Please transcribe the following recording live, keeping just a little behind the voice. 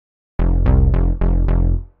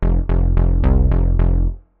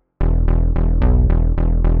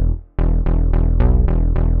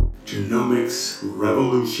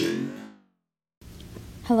Revolution.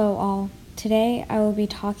 Hello all. Today I will be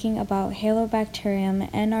talking about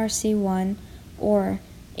Halobacterium NRC1 or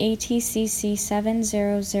ATCC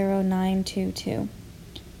 700922.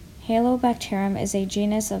 Halobacterium is a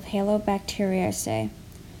genus of Halobacteriaceae.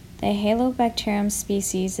 The Halobacterium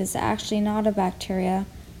species is actually not a bacteria,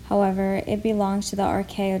 however, it belongs to the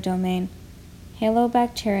Archaea domain.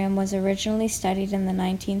 Halobacterium was originally studied in the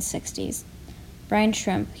 1960s. Brine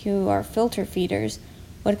shrimp, who are filter feeders,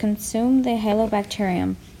 would consume the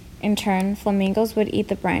Halobacterium. In turn, flamingos would eat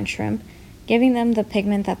the brine shrimp, giving them the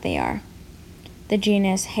pigment that they are. The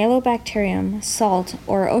genus Halobacterium, salt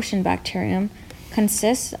or ocean bacterium,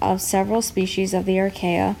 consists of several species of the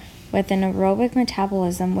Archaea with an aerobic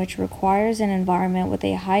metabolism which requires an environment with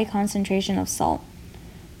a high concentration of salt.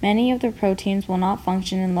 Many of the proteins will not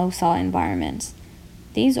function in low salt environments.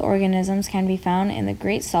 These organisms can be found in the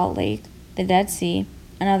Great Salt Lake, the Dead Sea,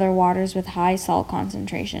 and other waters with high salt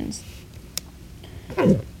concentrations.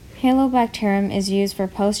 Halobacterium is used for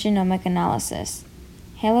post-genomic analysis.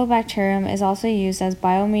 Halobacterium is also used as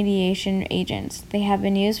bioremediation agents. They have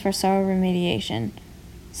been used for soil remediation.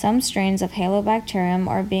 Some strains of Halobacterium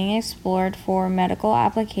are being explored for medical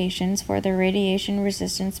applications for their radiation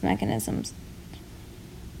resistance mechanisms.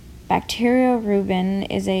 Bacteriorubin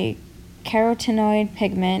is a carotenoid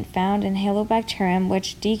pigment found in Halobacterium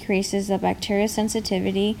which decreases the bacteria's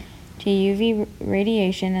sensitivity to UV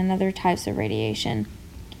radiation and other types of radiation.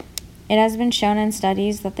 It has been shown in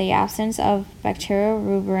studies that the absence of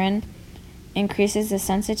bacteriorubin increases the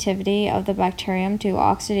sensitivity of the bacterium to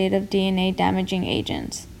oxidative DNA damaging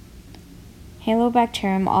agents.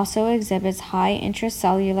 Halobacterium also exhibits high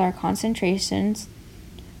intracellular concentrations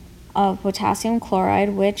of potassium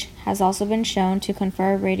chloride, which has also been shown to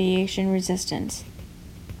confer radiation resistance.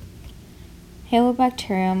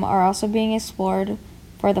 Halobacterium are also being explored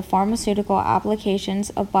for the pharmaceutical applications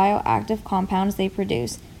of bioactive compounds they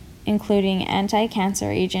produce, including anti-cancer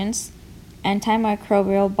agents,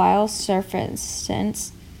 antimicrobial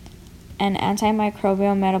biosurfactants, and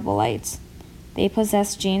antimicrobial metabolites. They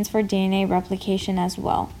possess genes for DNA replication as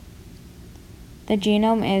well. The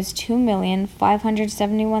genome is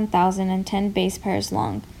 2,571,010 base pairs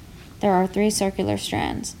long. There are 3 circular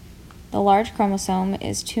strands. The large chromosome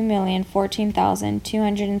is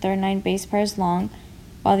 2,014,239 base pairs long,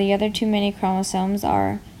 while the other 2 mini chromosomes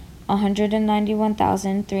are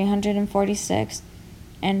 191,346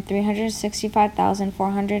 and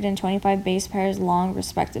 365,425 base pairs long,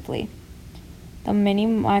 respectively. The mini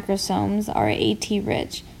microsomes are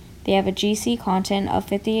AT-rich. They have a GC content of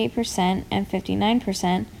 58% and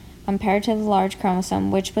 59% compared to the large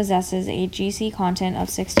chromosome, which possesses a GC content of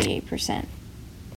 68%.